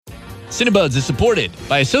Cinebuds is supported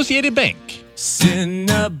by Associated Bank.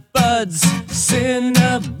 Cinebuds,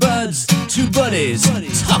 two buddies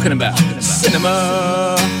talking about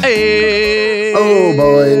cinema. Hey! Oh,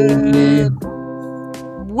 boy.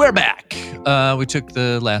 We're back. We took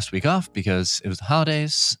the last week off because it was the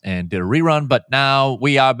holidays and did a rerun, but now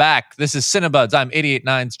we are back. This is Cinebuds. I'm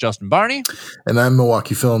 88.9's Justin Barney. And I'm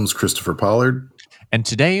Milwaukee Films' Christopher Pollard. And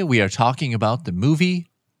today we are talking about the movie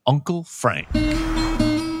Uncle Frank.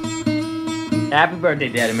 Happy birthday,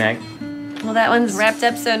 Daddy Mac. Well, that one's wrapped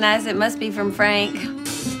up so nice it must be from Frank.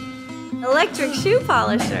 Electric shoe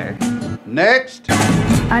polisher. Next.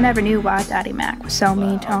 I never knew why Daddy Mac was so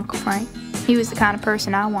mean to Uncle Frank. He was the kind of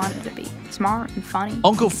person I wanted to be. Smart and funny.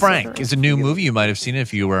 Uncle Frank is a new movie. You might have seen it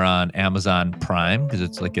if you were on Amazon Prime because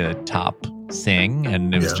it's like a top thing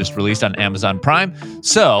and it was just released on Amazon Prime.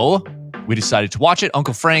 So we decided to watch it.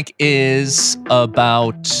 Uncle Frank is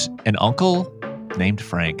about an uncle named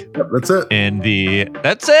Frank. Yep, that's it.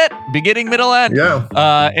 That's it. Beginning, middle, end. Yeah.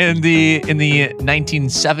 In the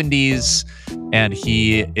 1970s, and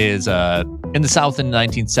he is in the South in the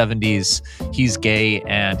 1970s. He's gay,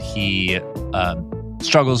 and he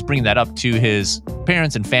struggles bringing that up to his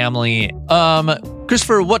parents and family.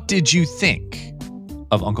 Christopher, what did you think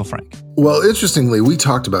of Uncle Frank? Well, interestingly, we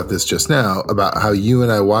talked about this just now, about how you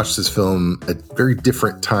and I watched this film at very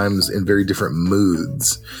different times in very different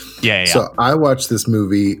moods. Yeah. So I watched this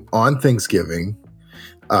movie on Thanksgiving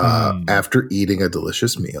after eating a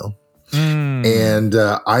delicious meal. And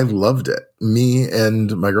I loved it. Me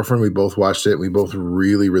and my girlfriend, we both watched it. We both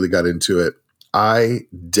really, really got into it. I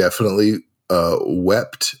definitely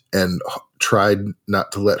wept and tried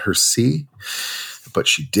not to let her see. But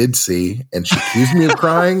she did see, and she accused me of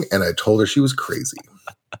crying, and I told her she was crazy.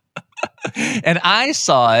 And I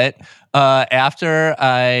saw it after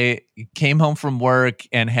I came home from work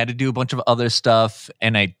and had to do a bunch of other stuff,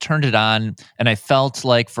 and I turned it on, and I felt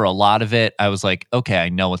like for a lot of it, I was like, okay, I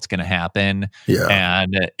know what's going to happen. Yeah.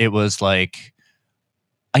 And it was like,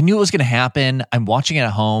 I knew it was going to happen. I'm watching it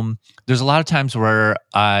at home. There's a lot of times where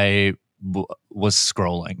I was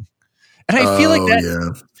scrolling. And I feel like that...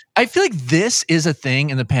 Yeah. I feel like this is a thing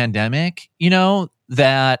in the pandemic,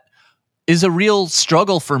 that is a real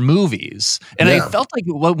struggle for movies. And I felt like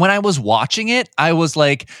when I was watching it, I was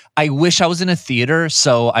like, I wish I was in a theater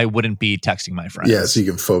so I wouldn't be texting my friends. Yeah, so you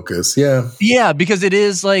can focus. Yeah. Yeah, because it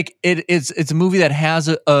is like, it's a movie that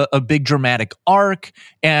has a big dramatic arc.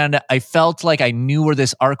 And I felt like I knew where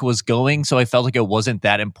this arc was going. So I felt like it wasn't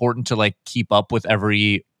that important to like keep up with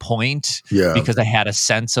every point because I had a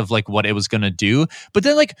sense of like what it was going to do. But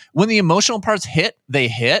then like when the emotional parts hit, they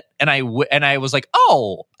hit. And I was like,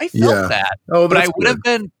 oh, I felt that. Oh, but I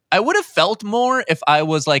would have felt more if I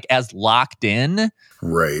was like as locked in.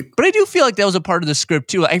 Right. But I do feel like that was a part of the script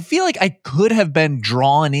too. I feel like I could have been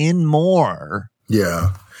drawn in more.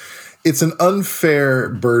 Yeah. It's an unfair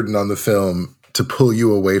burden on the film to pull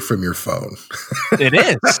you away from your phone. It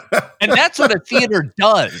is. And that's what a theater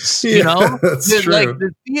does. That's true. Like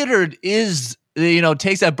the theater is,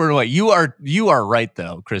 takes that burden away. You are right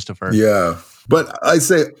though, Christopher. Yeah. But I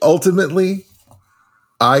say ultimately,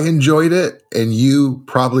 I enjoyed it and you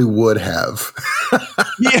probably would have.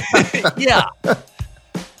 Yeah.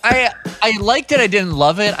 I liked it. I didn't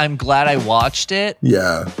love it. I'm glad I watched it.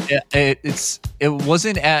 Yeah. It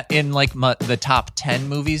wasn't in like the top 10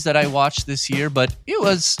 movies that I watched this year, but it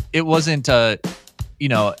wasn't I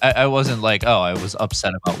wasn't like, oh, I was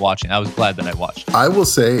upset about watching. I was glad that I watched it. I will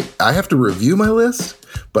say I have to review my list,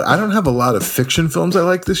 but I don't have a lot of fiction films I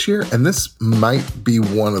like this year, and this might be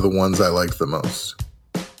one of the ones I like the most.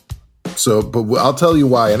 So, but I'll tell you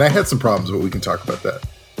why, and I had some problems, but we can talk about that.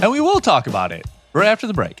 And we will talk about it right after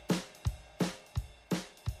the break.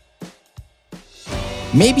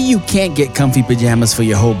 Maybe you can't get comfy pajamas for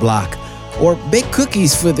your whole block or bake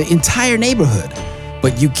cookies for the entire neighborhood,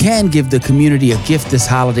 but you can give the community a gift this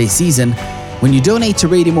holiday season. When you donate to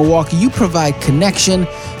Radio Milwaukee, you provide connection,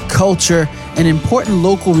 culture, and important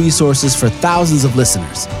local resources for thousands of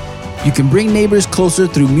listeners. You can bring neighbors closer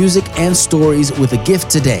through music and stories with a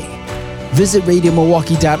gift today. Visit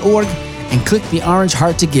RadioMilwaukee.org and click the orange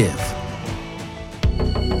heart to give.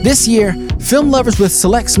 This year, film lovers with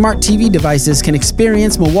select smart TV devices can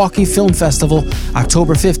experience Milwaukee Film Festival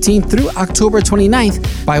October 15th through October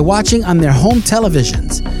 29th by watching on their home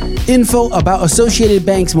televisions. Info about Associated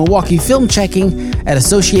Bank's Milwaukee Film Checking at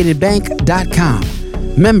AssociatedBank.com.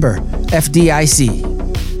 Member FDIC.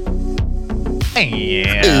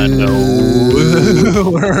 And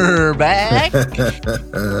we're back.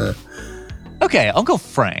 Okay, Uncle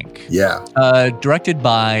Frank. Yeah. Directed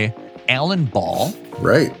by Alan Ball.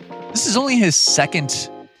 Right. This is only his second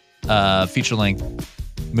feature-length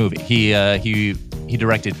movie. He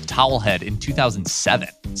directed Towelhead in 2007.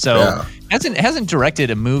 So hasn't directed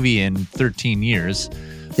a movie in 13 years.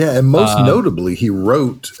 Yeah, and most notably, he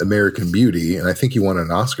wrote American Beauty, and I think he won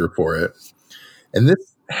an Oscar for it. And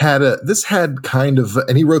this had kind of,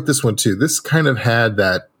 and he wrote this one too. This kind of had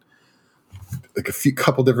that, like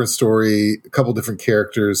couple different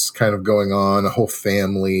characters kind of going on, a whole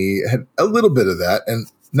family. It had a little bit of that, and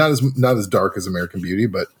not as dark as American Beauty,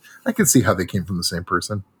 but I could see how they came from the same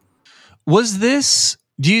person. Was this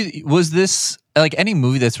like any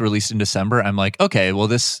movie that's released in December? I'm like, okay, well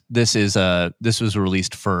this was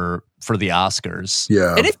released for the Oscars.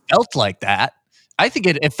 Yeah. And it felt like that. I think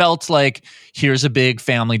it felt like, here's a big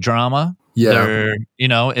family drama. Yeah.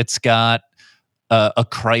 It's got a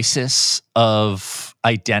crisis of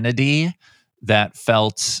identity that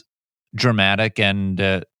felt dramatic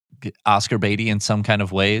and Oscar baity in some kind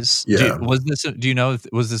of ways. Yeah. Was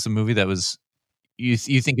this a movie that was, you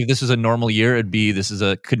think if this was a normal year, this is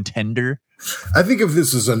a contender? I think if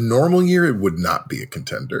this was a normal year, it would not be a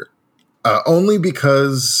contender. Only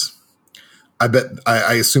because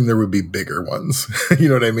I assume there would be bigger ones. You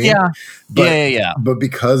know what I mean? Yeah. Yeah. But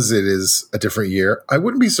because it is a different year, I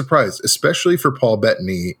wouldn't be surprised, especially for Paul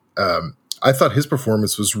Bettany. I thought his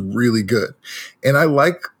performance was really good. And I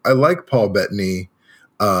like Paul Bettany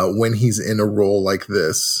when he's in a role like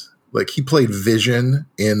this. Like, he played Vision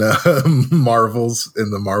in the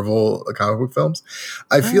Marvel comic book films.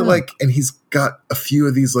 I feel like, and he's got a few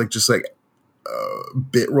of these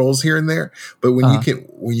bit roles here and there. But when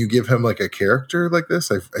you give him like a character like this,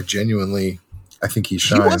 I genuinely think he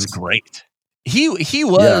shines. He was great. He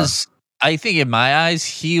was. Yeah. I think in my eyes,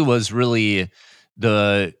 he was really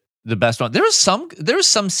the best one. There was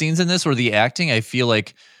some scenes in this where the acting, I feel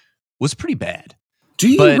like, was pretty bad. Do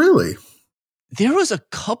you really? There was a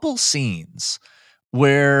couple scenes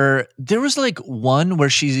where there was like one where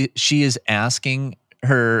she is asking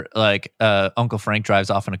her, like, Uncle Frank drives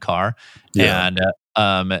off in a car, and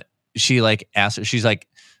she like asks her, she's like,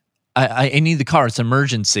 I need the car, it's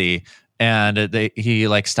emergency. And he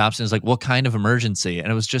like stops and is like, what kind of emergency? And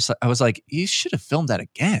it was just, I was like, you should have filmed that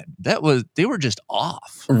again. They were just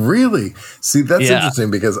off. Really? See, that's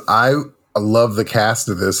interesting, because I love the cast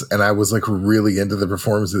of this, and I was like really into the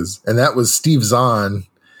performances. And that was Steve Zahn,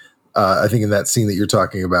 I think, in that scene that you're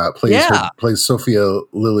talking about, plays Sophia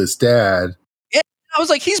Lillis' dad. Yeah, I was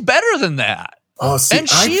like, he's better than that. Oh, see, and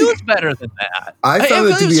she was better than that. I found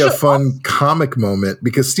it to be a fun comic moment,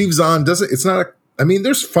 because Steve Zahn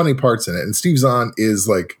there's funny parts in it, and Steve Zahn is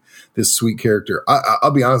like this sweet character.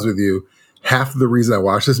 I'll be honest with you, half of the reason I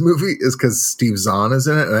watched this movie is because Steve Zahn is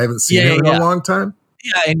in it, and I haven't seen him in a long time.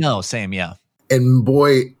 Yeah, I know. Same, yeah. And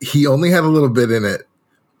boy, he only had a little bit in it,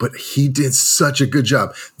 but he did such a good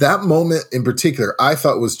job. That moment in particular, I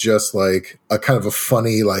thought was just like a kind of a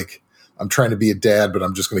funny, like, I'm trying to be a dad, but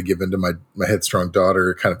I'm just going to give in to my headstrong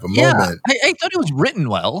daughter kind of a moment. I thought it was written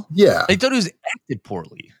well. Yeah. I thought it was acted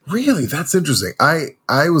poorly. Really? That's interesting. I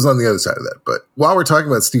was on the other side of that. But while we're talking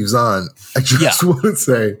about Steve Zahn, I just want to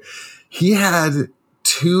say he had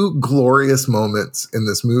two glorious moments in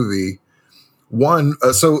this movie. One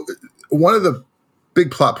of the big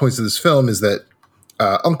plot points of this film is that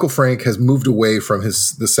Uncle Frank has moved away from the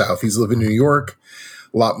South. He's living in New York,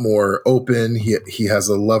 a lot more open. He has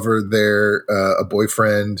a lover there, a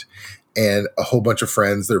boyfriend, and a whole bunch of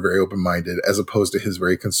friends that are very open-minded, as opposed to his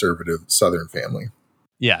very conservative Southern family.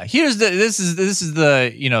 Yeah, this is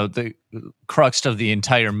the crux of the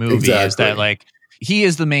entire movie. Exactly. Is that, like, he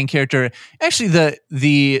is the main character. Actually,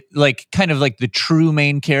 the like kind of like the true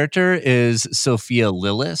main character is Sophia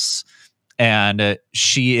Lillis, and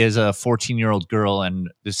she is a 14-year-old girl,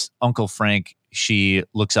 and this Uncle Frank she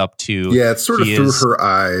looks up to. Yeah, it's sort of through her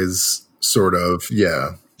eyes, sort of.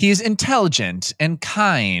 Yeah, he's intelligent and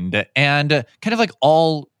kind, and kind of like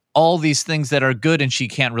all these things that are good, and she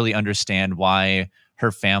can't really understand why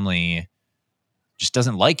her family just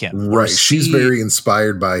doesn't like him. Right. She's very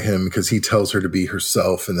inspired by him because he tells her to be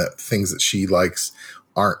herself, and that things that she likes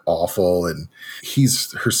aren't awful. And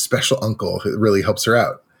he's her special uncle. It really helps her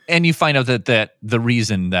out. And you find out that the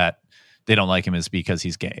reason that they don't like him is because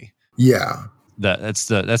he's gay. Yeah. That's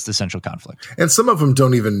the central conflict. And some of them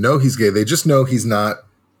don't even know he's gay. They just know he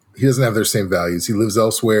doesn't have their same values. He lives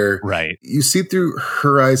elsewhere. Right. You see through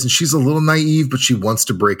her eyes, and she's a little naive, but she wants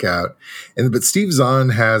to break out. But Steve Zahn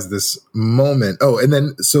has this moment. Oh, and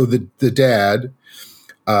then so the dad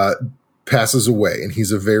passes away, and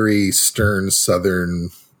he's a very stern Southern,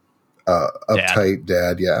 uptight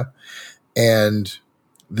dad. Yeah. And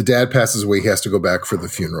the dad passes away. He has to go back for the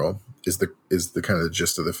funeral. Is the kind of the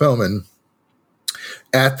gist of the film. And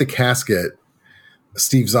at the casket,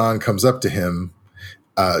 Steve Zahn comes up to him.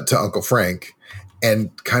 to Uncle Frank,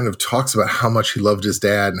 and kind of talks about how much he loved his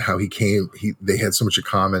dad and how they had so much in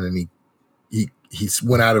common, and he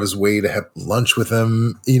went out of his way to have lunch with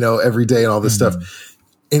him, every day and all this stuff.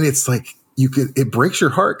 And it's like, it breaks your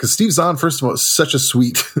heart because Steve Zahn, first of all, is such a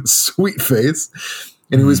sweet, sweet face.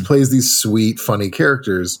 And he always plays these sweet, funny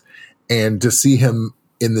characters. And to see him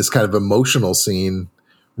in this kind of emotional scene,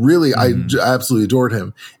 really, I absolutely adored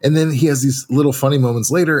him. And then he has these little funny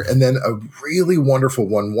moments later. And then a really wonderful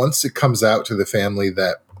one, once it comes out to the family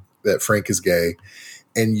that Frank is gay,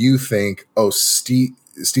 and you think, oh, Steve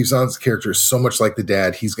Zahn's character is so much like the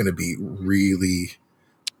dad, he's going to be really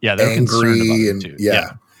angry. And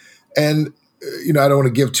and I don't want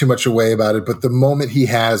to give too much away about it, but the moment he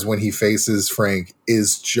has when he faces Frank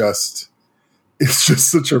is just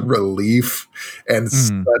such a relief and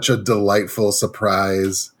such a delightful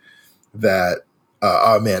surprise that,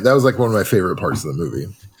 oh man, that was like one of my favorite parts of the movie.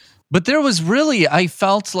 But there was really, I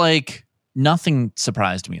felt like nothing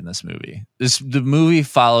surprised me in this movie. The movie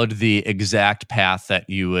followed the exact path that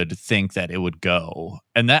you would think that it would go.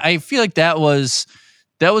 And that, I feel like that was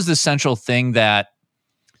the central thing that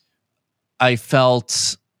I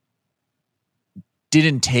felt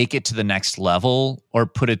didn't take it to the next level or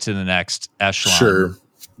put it to the next echelon. Sure.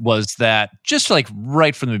 Was that just like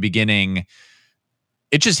right from the beginning,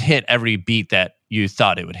 it just hit every beat that you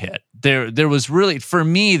thought it would hit. There was really, for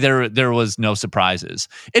me, there was no surprises.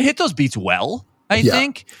 It hit those beats well, I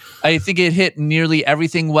think. I think it hit nearly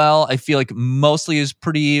everything well. I feel like mostly is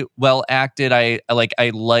pretty well acted. I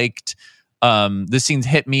liked the scenes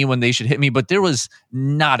hit me when they should hit me, but there was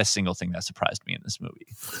not a single thing that surprised me in this movie.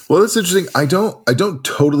 Well, that's interesting. I don't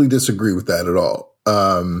totally disagree with that at all.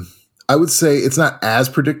 I would say it's not as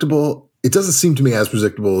predictable. It doesn't seem to me as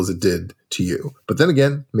predictable as it did to you. But then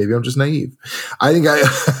again, maybe I'm just naive. I think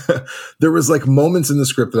there was like moments in the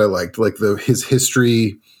script that I liked, like his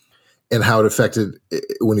history and how it affected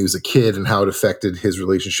when he was a kid and how it affected his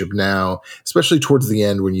relationship now, especially towards the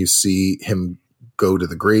end when you see him go to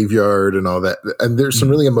the graveyard and all that. And there's some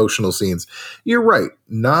really emotional scenes. You're right.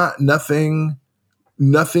 Nothing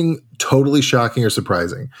totally shocking or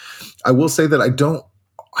surprising. I will say that I don't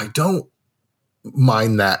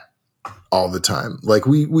mind that all the time. Like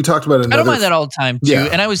we talked about another. I don't mind that all the time too. Yeah.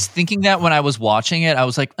 And I was thinking that when I was watching it, I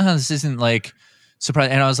was like, oh, this isn't like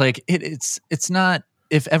surprising. And I was like, it's not,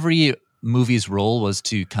 if every movie's role was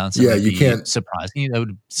to constantly you can't surprise me, that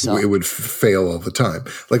would suck. It would fail all the time.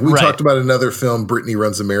 Like we talked about another film, Brittany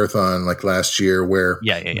Runs a Marathon, like last year, where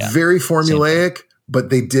very formulaic, but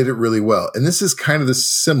they did it really well. And this is kind of the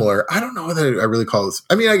similar. I don't know whether I really call this.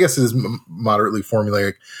 I mean, I guess it is moderately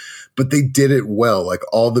formulaic, but they did it well. Like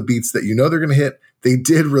all the beats that they're going to hit, they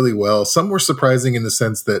did really well. Some were surprising in the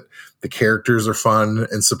sense that the characters are fun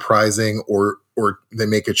and surprising, or they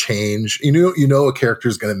make a change. A character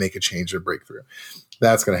is going to make a change or breakthrough.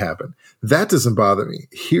 That's going to happen. That doesn't bother me.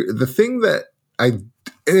 Here, the thing that and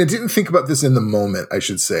I didn't think about this in the moment, I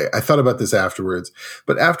should say. I thought about this afterwards,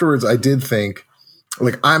 but afterwards I did think,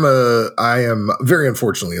 like, I am very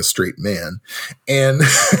unfortunately a straight man. And,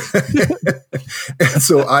 and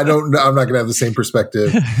so I'm not going to have the same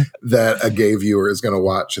perspective that a gay viewer is going to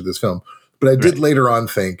watch this film. But I did later on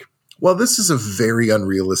think, well, this is a very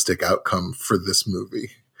unrealistic outcome for this movie.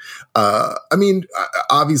 I mean,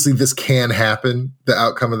 obviously this can happen, the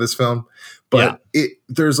outcome of this film, but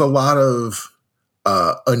there's a lot of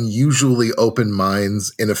unusually open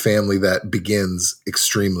minds in a family that begins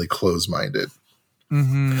extremely close-minded.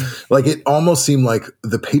 Mm-hmm. Like it almost seemed like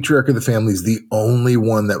the patriarch of the family is the only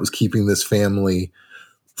one that was keeping this family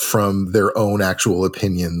from their own actual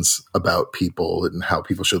opinions about people and how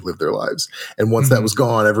people should live their lives. And once that was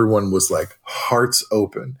gone, everyone was like hearts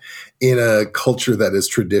open in a culture that is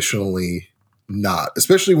traditionally not,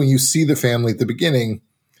 especially when you see the family at the beginning.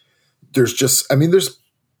 There's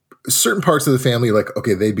certain parts of the family, like,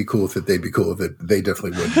 okay, they'd be cool with it. They'd be cool with it. They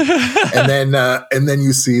definitely wouldn't. and then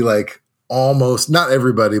you see like, almost not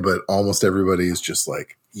everybody, but almost everybody is just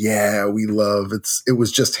like, yeah, we love it was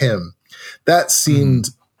just him. That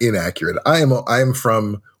seemed inaccurate. I am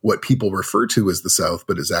from what people refer to as the South,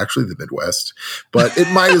 but is actually the Midwest. But it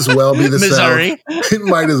might as well be the Missouri. South. It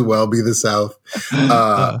might as well be the South.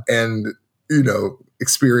 And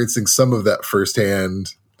experiencing some of that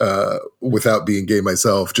firsthand without being gay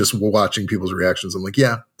myself, just watching people's reactions. I'm like,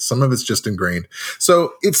 yeah, some of it's just ingrained.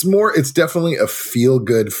 So it's definitely a feel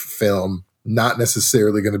good film, not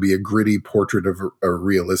necessarily going to be a gritty portrait of a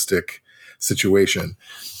realistic situation.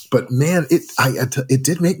 But man, it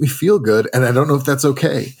did make me feel good. And I don't know if that's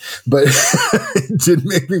okay, but it did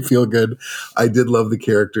make me feel good. I did love the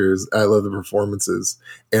characters. I love the performances,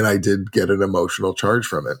 and I did get an emotional charge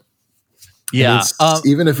from it. Yeah.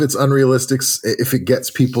 Even if it's unrealistic, if it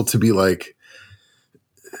gets people to be like,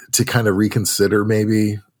 to kind of reconsider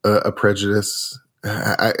maybe a prejudice,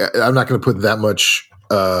 I'm not going to put that much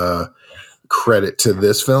credit to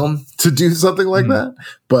this film to do something like that.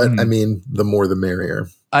 But I mean, the more the merrier.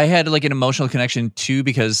 I had like an emotional connection too,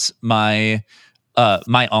 because my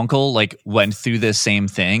uncle like went through the same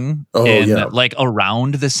thing like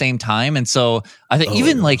around the same time. And so I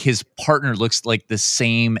think like his partner looks like the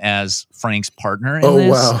same as Frank's partner in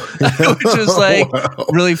this, wow. which was like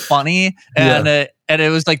really funny. And it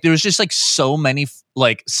was like, there was just like so many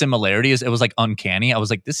like similarities. It was like uncanny. I was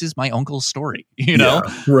like, this is my uncle's story, you know?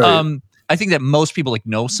 Yeah, right. I think that most people like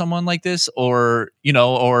know someone like this or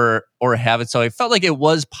have it. So I felt like it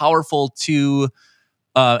was powerful to,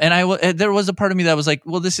 and there was a part of me that was like,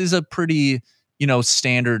 well, this is a pretty,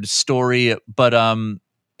 standard story, but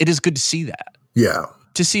it is good to see that. Yeah.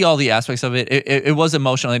 To see all the aspects of it. It was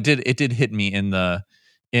emotional. It did hit me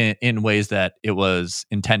in ways that it was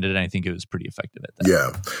intended, and I think it was pretty effective at that.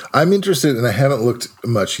 Yeah. I'm interested, and I haven't looked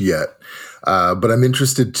much yet, but I'm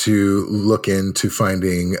interested to look into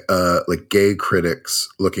finding like gay critics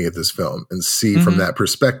looking at this film and see from that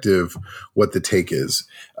perspective what the take is,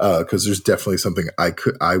 because there's definitely something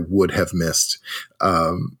I would have missed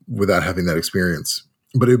without having that experience.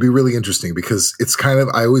 But it would be really interesting because it's kind of,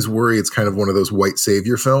 I always worry it's kind of one of those white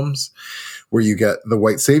savior films where you get the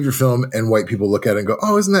white savior film and white people look at it and go,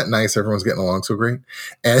 oh, isn't that nice? Everyone's getting along so great.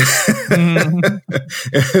 And,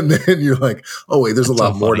 and then you're like, oh wait, there's a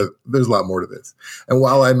lot more to this. And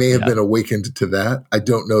while I may have been awakened to that, I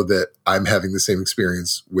don't know that I'm having the same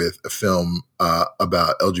experience with a film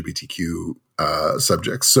about LGBTQ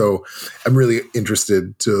subjects. So I'm really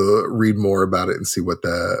interested to read more about it and see what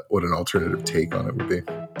an alternative take on it would be.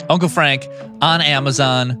 Uncle Frank on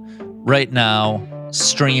Amazon right now,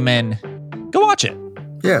 streaming. Go watch it.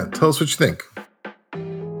 Yeah, tell us what you think.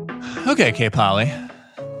 Okay, K-Polly.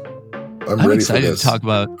 I'm excited to talk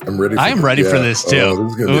about. I'm ready. I'm ready for this too.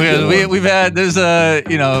 Oh, we've had there's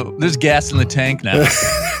gas in the tank now.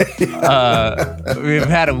 We've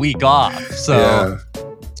had a week off. So,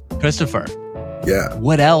 Christopher. Yeah.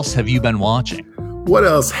 What else have you been watching? What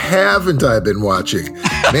else haven't I been watching?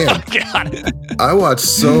 Man, God. I watched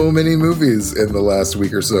so many movies in the last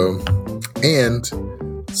week or so, and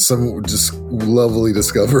some just lovely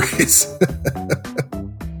discoveries.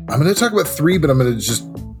 I'm going to talk about 3, but I'm going to just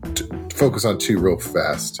focus on 2 real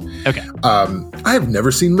fast. Okay. I have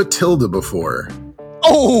never seen Matilda before.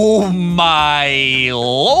 Oh my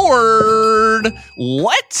Lord.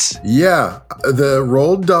 What? Yeah. The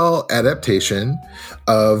Roald Dahl adaptation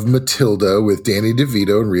of Matilda with Danny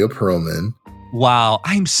DeVito and Rhea Perlman. Wow.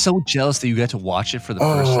 I'm so jealous that you got to watch it for the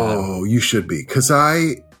first time. Oh, you should be. Because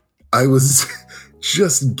I was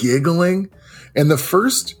just giggling. And the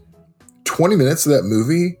first 20 minutes of that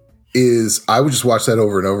movie I would just watch that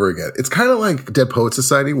over and over again. It's kind of like Dead Poets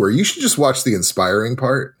Society, where you should just watch the inspiring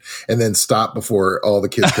part and then stop before all the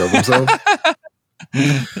kids kill themselves.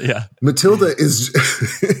 Yeah. Matilda is,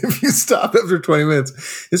 if you stop after 20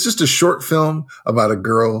 minutes, it's just a short film about a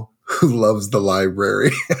girl who loves the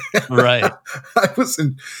library. Right.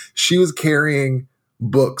 She was carrying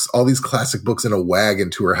books, all these classic books in a wagon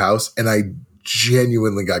to her house, and I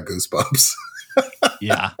genuinely got goosebumps.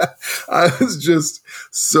 Yeah. I was just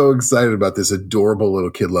so excited about this adorable little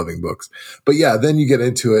kid loving books. But yeah, then you get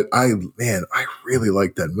into it. I really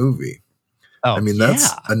like that movie. Oh, I mean, that's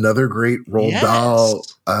another great Roald Dahl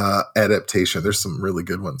adaptation. There's some really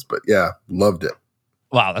good ones, but yeah, loved it.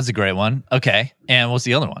 Wow, that's a great one. Okay. And what's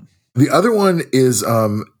the other one? The other one is I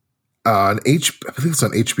believe it's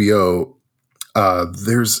on HBO.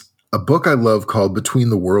 There's a book I love called Between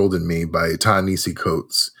the World and Me by Ta-Nehisi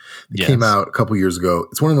Coates. It came out a couple years ago.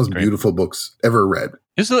 It's one of the most beautiful books ever read.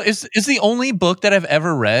 It's the only book that I've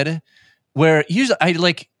ever read where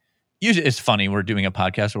it's funny. We're doing a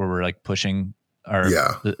podcast where we're like pushing our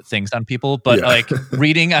things on people, but like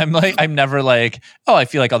reading, I'm never like, oh, I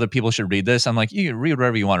feel like other people should read this. I'm like, you can read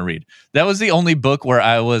whatever you want to read. That was the only book where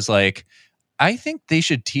I was like, I think they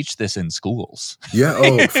should teach this in schools. Yeah,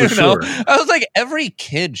 oh, for sure. I was like, every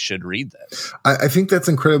kid should read this. I think that's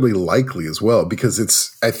incredibly likely as well, because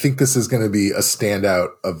I think this is going to be a standout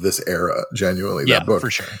of this era, genuinely, that book.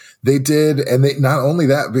 For sure. They did, and they not only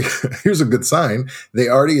that, here's a good sign, they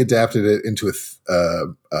already adapted it into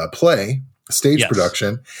a play, a stage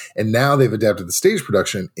production, and now they've adapted the stage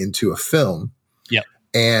production into a film. Yep.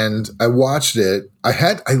 And I watched it.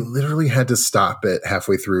 I literally had to stop it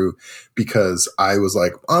halfway through because I was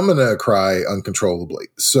like, I'm going to cry uncontrollably.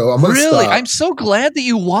 So I'm going to stop. I'm so glad that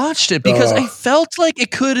you watched it because I felt like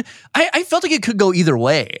it could, I felt like it could go either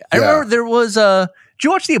way. I remember there was Did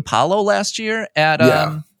you watch the Apollo last year at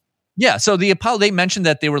Yeah, so the Apollo, they mentioned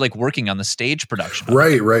that they were like working on the stage production.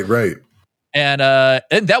 Right. And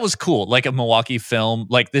that was cool. Like a Milwaukee film,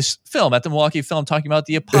 like this film at the Milwaukee Film talking about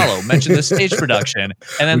the Apollo, mentioned the stage production.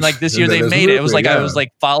 And then like this year they made it. It was like, I was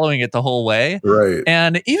like following it the whole way. Right.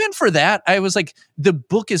 And even for that, I was like, the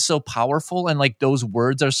book is so powerful and like those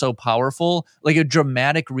words are so powerful. Like a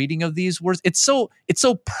dramatic reading of these words. It's so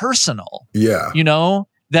personal. Yeah. You know,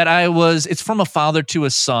 that it's from a father to a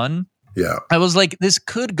son. Yeah. I was like, this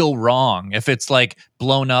could go wrong if it's like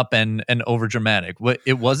blown up and over dramatic. What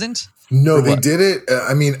it wasn't? No, they did it.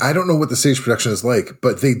 I mean, I don't know what the stage production is like,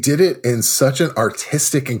 but they did it in such an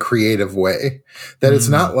artistic and creative way that it's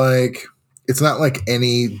not like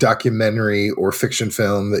any documentary or fiction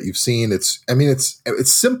film that you've seen. It's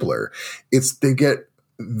simpler. They get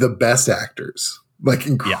the best actors, like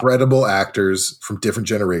incredible actors from different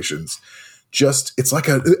generations. It's like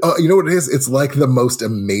you know what it is? It's like the most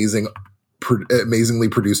amazingly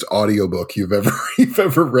produced audiobook you've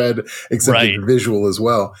ever read, except the visual as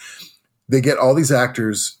well. They get all these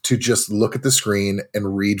actors to just look at the screen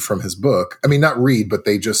and read from his book. I mean, not read, but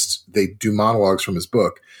they do monologues from his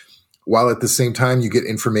book, while at the same time you get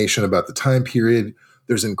information about the time period.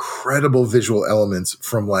 There's incredible visual elements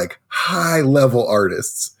from like high level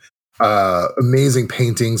artists, amazing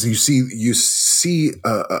paintings. You see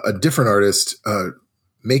a different artist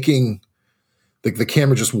making the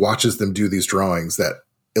camera just watches them do these drawings that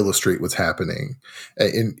illustrate what's happening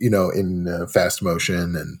in fast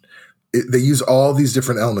motion, and they use all these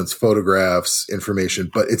different elements, photographs,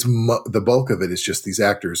 information, but it's the bulk of it is just these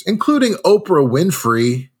actors, including Oprah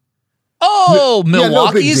Winfrey. Oh,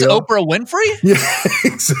 Milwaukee's Oprah Winfrey? Yeah,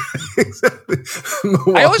 exactly.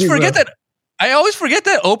 I always forget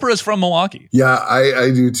that Oprah is from Milwaukee. Yeah,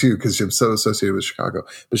 I do too, because I'm so associated with Chicago.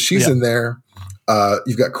 But she's in there.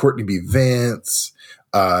 You've got Courtney B. Vance.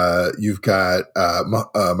 You've got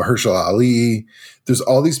Mahershala Ali. There's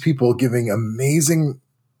all these people giving amazing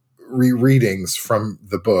rereadings from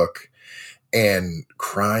the book and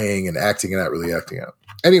crying and acting and not really acting out.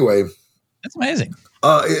 Anyway, that's amazing.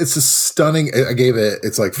 It's a stunning. I gave it.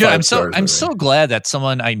 It's like 5 stars. I'm so glad that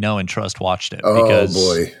someone I know and trust watched it. Oh because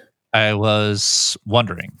boy, I was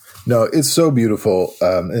wondering. No, it's so beautiful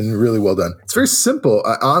and really well done. It's very simple.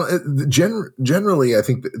 Generally, I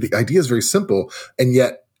think the idea is very simple and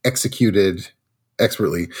yet executed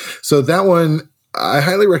expertly. So that one, I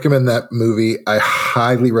highly recommend that movie. I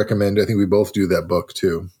highly recommend. I think we both do that book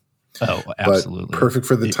too. Oh, absolutely. But perfect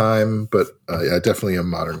for the time, but definitely a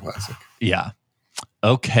modern classic. Yeah.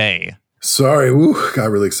 Okay. Sorry, got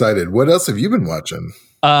really excited. What else have you been watching?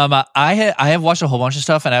 I have watched a whole bunch of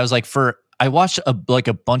stuff, and I was like, I watched a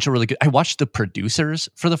bunch of really good. I watched The Producers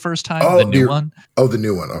for the first time, the new one. Oh, the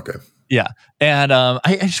new one. Okay. Yeah. And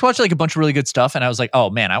I just watched like a bunch of really good stuff, and I was like, oh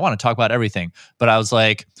man, I want to talk about everything. But I was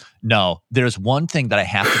like, no, there's one thing that I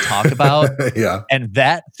have to talk about. Yeah. And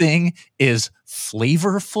that thing is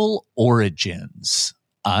Flavorful Origins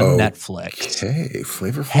on Netflix. Okay,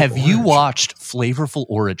 Flavorful Have you watched Flavorful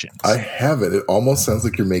Origins? I haven't. It almost sounds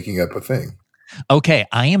like you're making up a thing. Okay,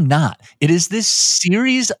 I am not. It is this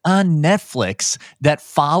series on Netflix that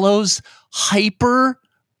follows hyper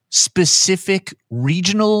specific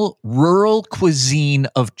regional rural cuisine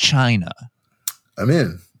of China. I'm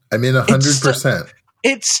in 100%.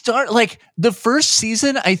 It like the first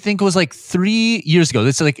season, I think, was like 3 years ago.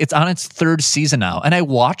 It's on its third season now. And I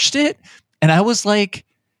watched it and I was like,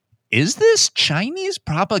 is this Chinese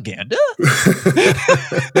propaganda?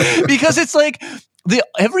 Because it's like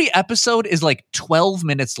every episode is like 12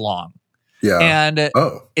 minutes long. Yeah. And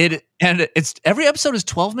every episode is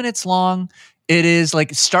 12 minutes long. It is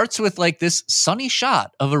like, it starts with like this sunny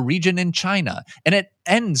shot of a region in China, and it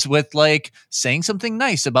ends with like saying something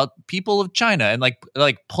nice about people of China and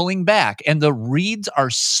like pulling back. And the reads are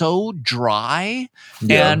so dry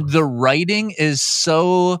and the writing is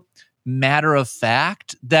so matter of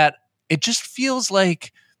fact that it just feels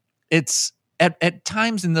like it's at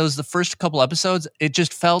times in the first couple episodes, it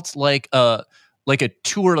just felt like a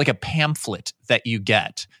tour, like a pamphlet that you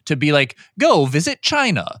get to be like, go visit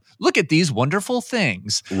China. Look at these wonderful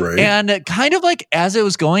things. Right. And kind of like as it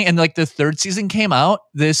was going, and like the third season came out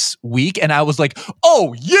this week, and I was like,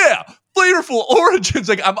 oh yeah, Flavorful Origins.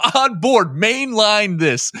 Like, I'm on board, mainline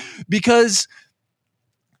this, because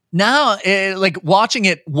now, like watching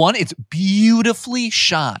it, one, it's beautifully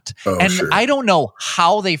shot. Oh, and sure. I don't know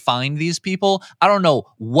how they find these people. I don't know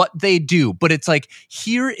what they do, but it's like,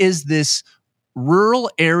 here is this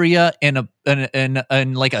rural area in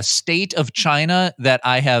like a state of China that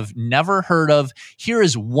I have never heard of. Here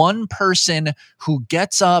is one person who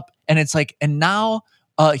gets up, and it's like, and now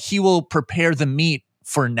he will prepare the meat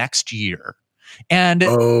for next year. And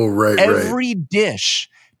right. every dish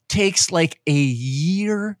takes like a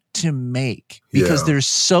year to make because there's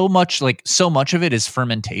so much of it is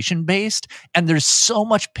fermentation based, and there's so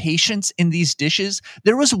much patience in these dishes.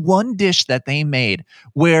 There was one dish that they made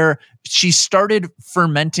where she started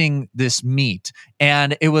fermenting this meat,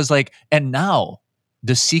 and it was like, and now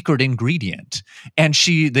the secret ingredient. And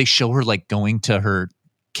they show her like going to her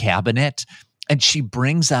cabinet, and she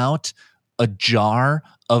brings out a jar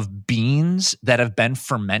of beans that have been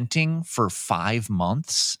fermenting for 5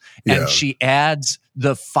 months. And she adds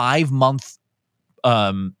the 5-month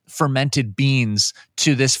fermented beans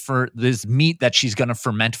to this meat that she's going to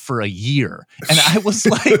ferment for a year. And I was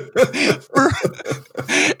like,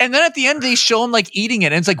 and then at the end they show him like eating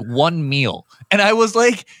it, and it's like one meal. And I was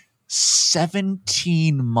like,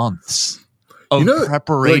 17 months of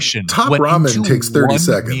preparation. Like, top ramen takes 30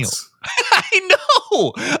 seconds.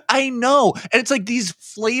 I know. And it's like these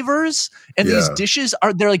flavors and these dishes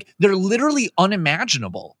they're literally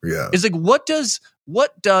unimaginable. Yeah. It's like, what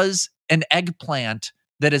does an eggplant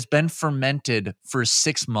that has been fermented for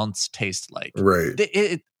 6 months taste like?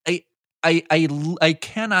 Right. I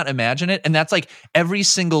cannot imagine it. And that's like every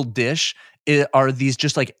single dish are these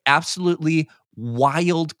just like absolutely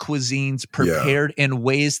wild cuisines prepared in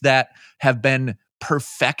ways that have been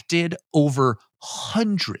perfected over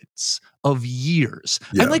hundreds of years.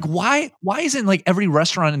 I'm like, why isn't like every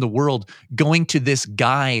restaurant in the world going to this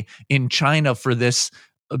guy in China for this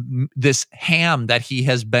ham that he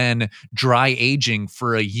has been dry aging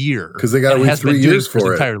for a year? Because they got to wait 3 years for his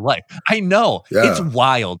it. Entire life. I know. It's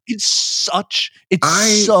wild. It's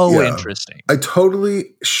so interesting. I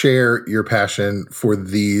totally share your passion for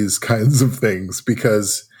these kinds of things,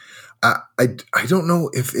 because I don't know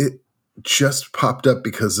if it just popped up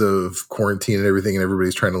because of quarantine and everything, and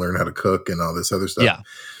everybody's trying to learn how to cook and all this other stuff. Yeah.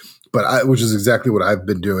 But which is exactly what I've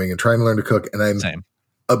been doing and trying to learn to cook. And I'm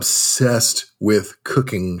obsessed with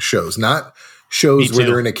cooking shows, not shows where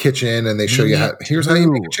they're in a kitchen and they show you here's how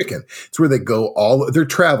you make a chicken. It's where they go they're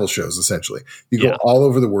travel shows, essentially. You go all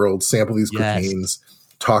over the world, sample these cuisines,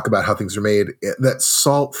 talk about how things are made. That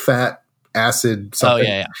salt, fat, acid, something.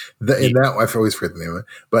 In that, I always forget the name of it,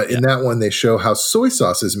 but in that one, they show how soy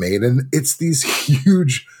sauce is made, and it's these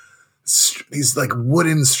huge, these like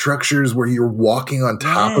wooden structures where you're walking on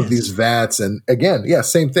top of these vats, and again,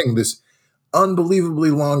 same thing. This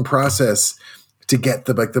unbelievably long process to get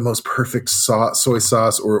the most perfect soy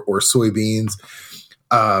sauce or soybeans.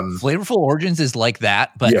 Flavorful Origins is like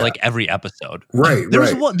that, but like every episode, right?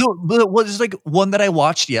 There's was like one that I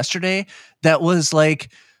watched yesterday that was like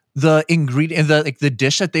the ingredient, the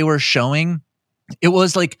dish that they were showing. It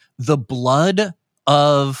was like the blood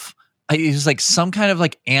of, it was like some kind of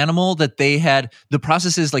like animal that they had. The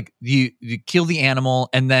process is like you kill the animal,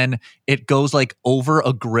 and then it goes like over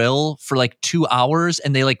a grill for like 2 hours,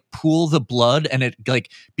 and they like pool the blood, and it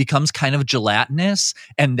like becomes kind of gelatinous,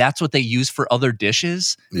 and that's what they use for other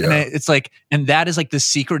dishes. And it's like, and that is like the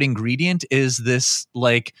secret ingredient is this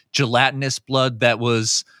like gelatinous blood that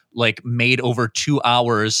was like made over 2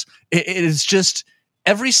 hours. It is just,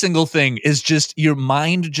 every single thing is just, your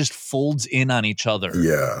mind just folds in on each other.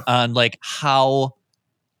 Yeah. On like how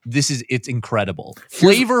it's incredible.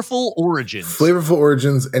 Flavorful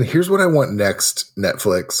Origins. And here's what I want next,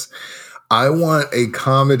 Netflix. I want a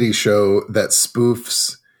comedy show that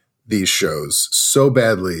spoofs these shows so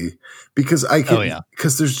badly, because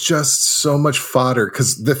because there's just so much fodder,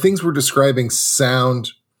 because the things we're describing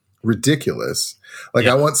sound ridiculous. Like,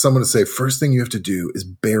 I want someone to say, first thing you have to do is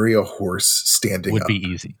bury a horse standing up. Would be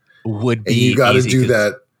easy. And you got to do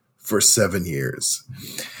that for 7 years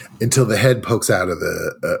until the head pokes out of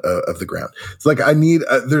the ground. It's like, I need,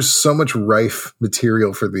 there's so much rife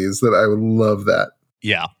material for these that I would love that.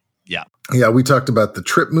 Yeah. We talked about the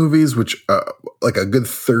trip movies, which like a good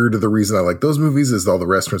third of the reason I like those movies is all the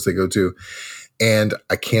restaurants they go to. And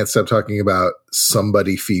I can't stop talking about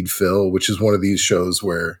Somebody Feed Phil, which is one of these shows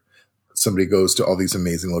where somebody goes to all these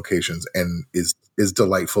amazing locations and is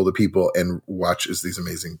delightful to people and watches these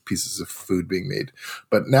amazing pieces of food being made.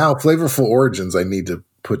 But now Flavorful Origins, I need to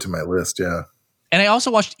put to my list. Yeah. And I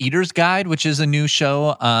also watched Eater's Guide, which is a new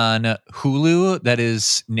show on Hulu that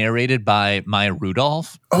is narrated by Maya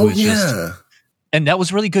Rudolph. Oh, yeah. And that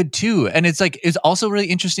was really good too. And it's like, it's also really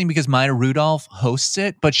interesting because Maya Rudolph hosts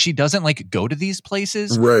it, but she doesn't like go to these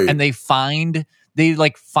places. Right. And they find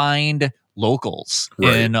locals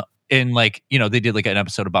in like, you know, they did like an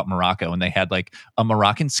episode about Morocco, and they had like a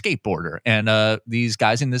Moroccan skateboarder and these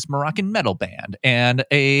guys in this Moroccan metal band and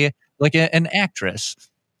an actress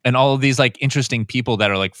and all of these like interesting people that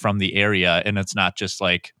are like from the area. And it's not just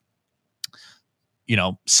like,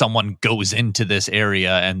 someone goes into this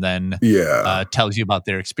area and then tells you about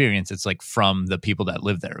their experience. It's like from the people that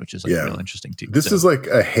live there, which is like real interesting too. This is like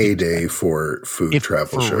a heyday for food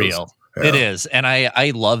travel shows. For real. Yeah. It is. And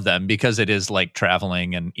I love them because it is like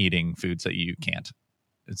traveling and eating foods that you can't.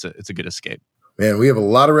 It's a good escape. Man, we have a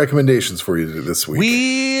lot of recommendations for you this week.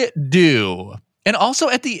 We do. And also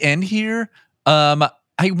at the end here, I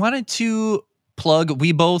wanted to plug,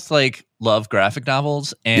 we both like love graphic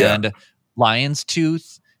novels, and Lion's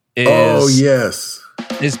Tooth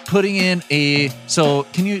is putting in a, so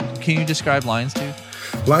can you describe Lion's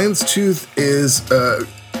Tooth? Lion's Tooth is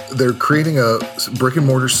they're creating a brick and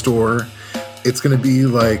mortar store. It's going to be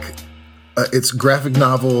like it's graphic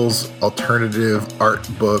novels, alternative art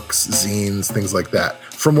books, zines, things like that.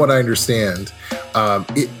 From what I understand,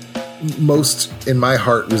 it most in my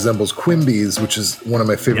heart resembles Quimby's, which is one of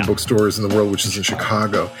my favorite bookstores in the world, which is in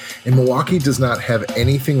Chicago. And Milwaukee does not have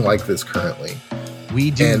anything like this currently. We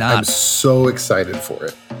do not. I'm so excited for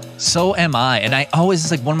it. So am I. And I always,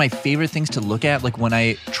 it's like one of my favorite things to look at, like when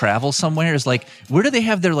I travel somewhere, is like, where do they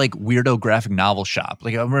have their like weirdo graphic novel shop?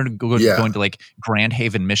 Like I'm going to like Grand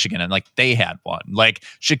Haven, Michigan, and like they had one. Like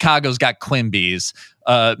Chicago's got Quimby's.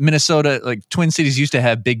 Minnesota, like Twin Cities used to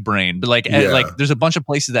have Big Brain, but like there's a bunch of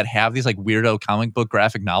places that have these like weirdo comic book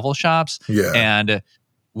graphic novel shops. Yeah. And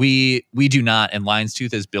we do not. And Lion's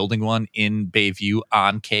Tooth is building one in Bayview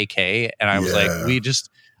on KK. And I was like,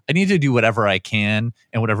 I need to do whatever I can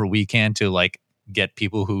and whatever we can to like get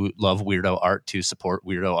people who love weirdo art to support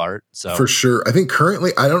weirdo art. So for sure. I think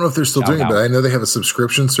currently, I don't know if they're still doing it, but I know they have a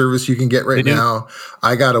subscription service you can get right now.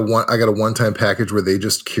 I got a one-time package where they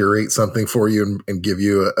just curate something for you and give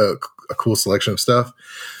you a cool selection of stuff.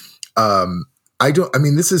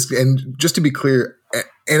 This is, and just to be clear,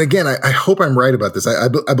 and again, I hope I'm right about this. I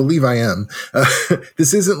believe I am.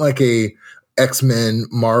 This isn't like a X-Men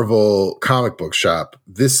Marvel comic book shop.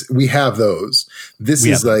 We have those. This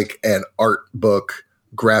is like an art book,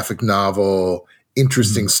 graphic novel,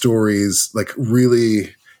 interesting stories, like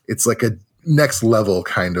really, it's like a next level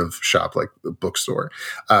kind of shop, like the bookstore.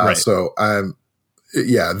 So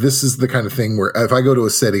this is the kind of thing where if I go to a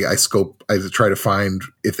city, I try to find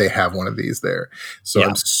if they have one of these there. So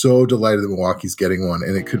I'm so delighted that Milwaukee's getting one,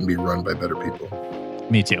 and it couldn't be run by better people.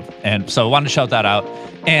 Me too. And so I wanted to shout that out.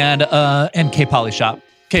 And K Polly Shop.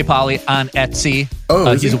 K Polly on Etsy.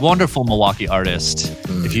 He's a wonderful Milwaukee artist.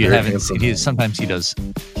 If you haven't seen, sometimes he does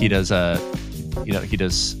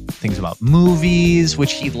things about movies,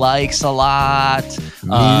 which he likes a lot.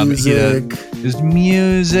 Music. There's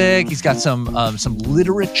music. He's got some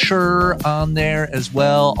literature on there as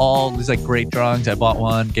well. All these like great drawings. I bought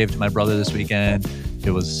one, gave it to my brother this weekend. It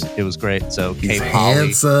was great. So he's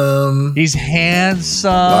handsome. He's handsome.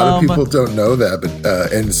 A lot of people don't know that, but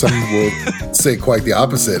and some will say quite the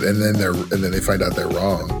opposite, and then they find out they're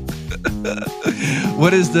wrong.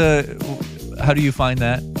 How do you find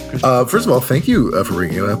that, Chris? First of all, thank you for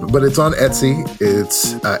bringing it up. But it's on Etsy.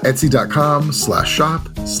 It's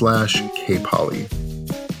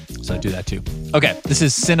etsy.com/shop/kpolly. So do that too. Okay, this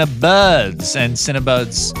is Cinebuds, and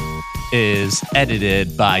Cinebuds is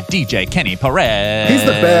edited by DJ Kenny Perez. He's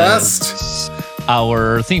the best.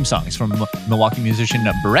 Our theme song is from Milwaukee musician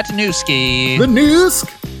Brett Newski. The Newsk.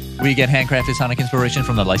 We get handcrafted sonic inspiration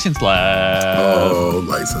from the License Lab. Oh,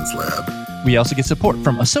 License Lab. We also get support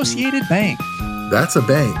from Associated Bank. That's a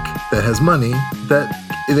bank that has money that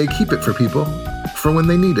they keep it for people for when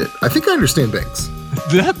they need it. I think I understand banks.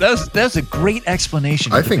 That's a great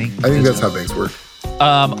explanation. I think that's how banks work.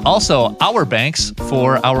 Also, our banks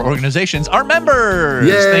for our organizations are members.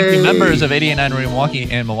 Yay! Thank you, members of 88.9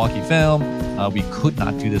 Milwaukee and Milwaukee Film. We could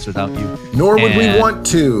not do this without you. Nor would we want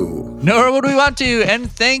to.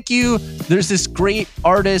 And thank you. There's this great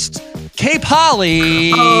artist, K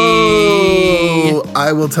Polly. Oh,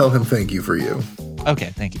 I will tell him thank you for you. Okay,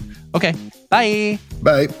 thank you. Okay, bye.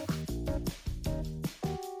 Bye.